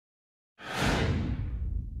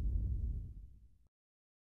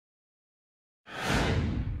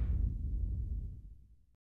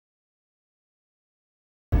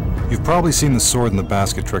You've probably seen the sword in the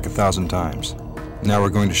basket trick 1,000 times. Now we're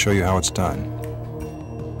going to show you how it's done.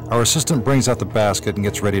 Our assistant brings out the basket and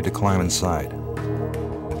gets ready to climb inside.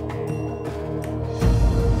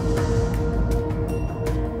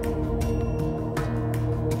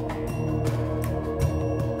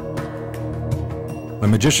 The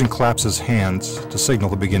magician claps his hands to signal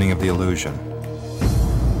the beginning of the illusion.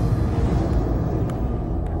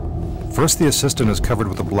 First, the assistant is covered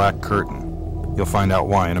with a black curtain. You'll find out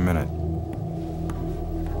why in a minute.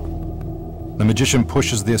 The magician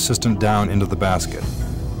pushes the assistant down into the basket.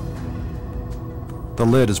 The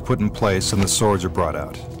lid is put in place and the swords are brought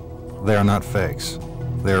out. They are not fakes.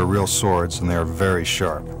 They are real swords and they are very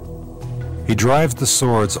sharp. He drives the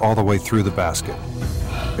swords all the way through the basket.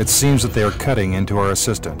 It seems that they are cutting into our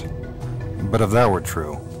assistant. But if that were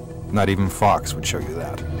true, not even Fox would show you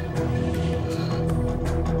that.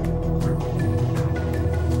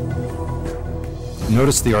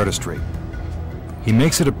 Notice the artistry. He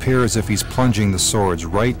makes it appear as if he's plunging the swords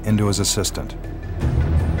right into his assistant.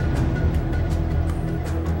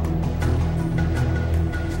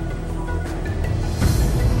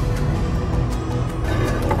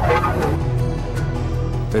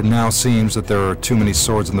 It now seems that there are too many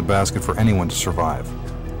swords in the basket for anyone to survive.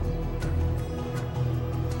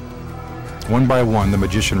 One by one, the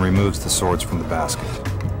magician removes the swords from the basket.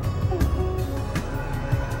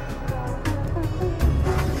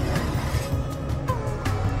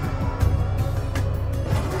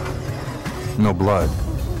 No blood.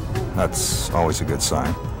 That's always a good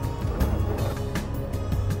sign.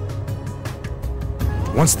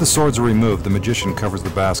 Once the swords are removed, the magician covers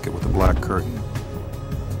the basket with a black curtain.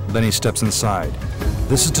 Then he steps inside.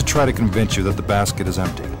 This is to try to convince you that the basket is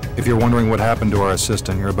empty. If you're wondering what happened to our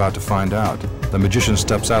assistant, you're about to find out. The magician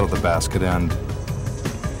steps out of the basket and...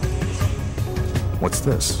 what's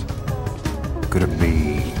this? Could it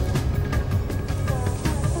be...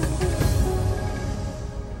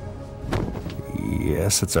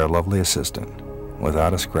 Yes, it's our lovely assistant,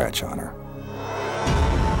 without a scratch on her.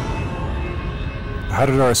 How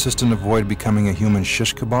did our assistant avoid becoming a human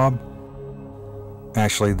shish kebab?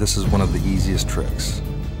 Actually, this is one of the easiest tricks.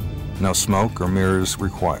 No smoke or mirrors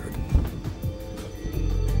required.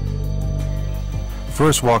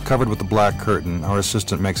 First, while covered with the black curtain, our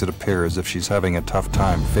assistant makes it appear as if she's having a tough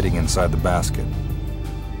time fitting inside the basket.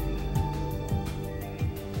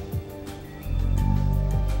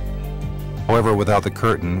 However, without the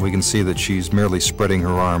curtain, we can see that she's merely spreading her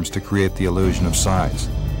arms to create the illusion of size.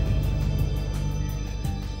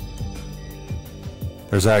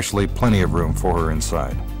 There's actually plenty of room for her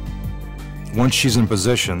inside. Once she's in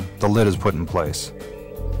position, the lid is put in place.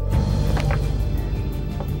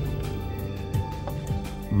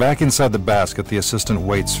 Back inside the basket, the assistant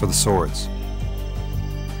waits for the swords.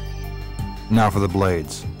 Now for the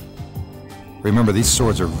blades. Remember, these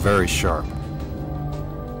swords are very sharp.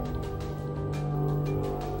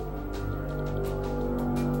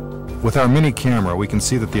 With our mini camera, we can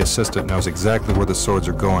see that the assistant knows exactly where the swords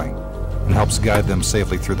are going and helps guide them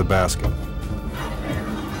safely through the basket.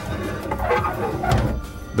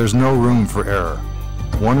 There's no room for error.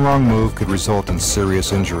 One wrong move could result in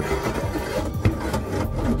serious injury.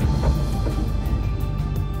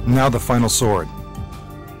 Now the final sword.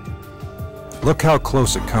 Look how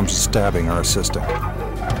close it comes to stabbing our assistant.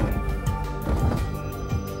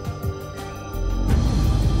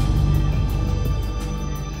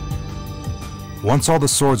 Once all the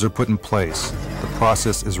swords are put in place, the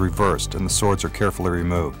process is reversed and the swords are carefully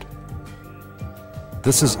removed.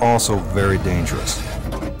 This is also very dangerous.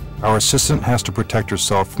 Our assistant has to protect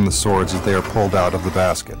herself from the swords as they are pulled out of the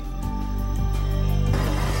basket.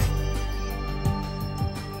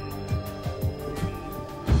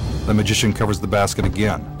 The magician covers the basket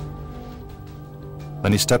again.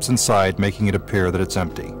 Then he steps inside, making it appear that it's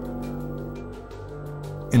empty.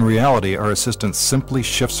 In reality, our assistant simply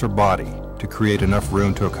shifts her body to create enough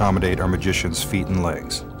room to accommodate our magician's feet and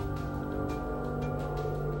legs.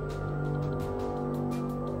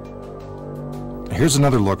 Here's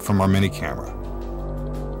another look from our mini camera.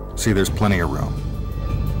 See, there's plenty of room.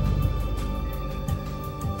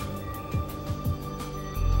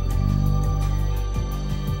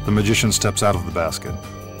 The magician steps out of the basket.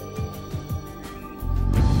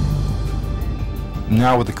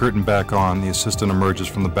 Now with the curtain back on, the assistant emerges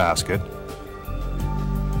from the basket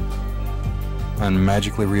and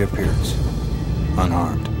magically reappears,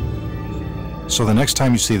 unharmed. So the next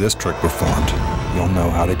time you see this trick performed, you'll know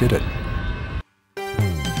how they did it.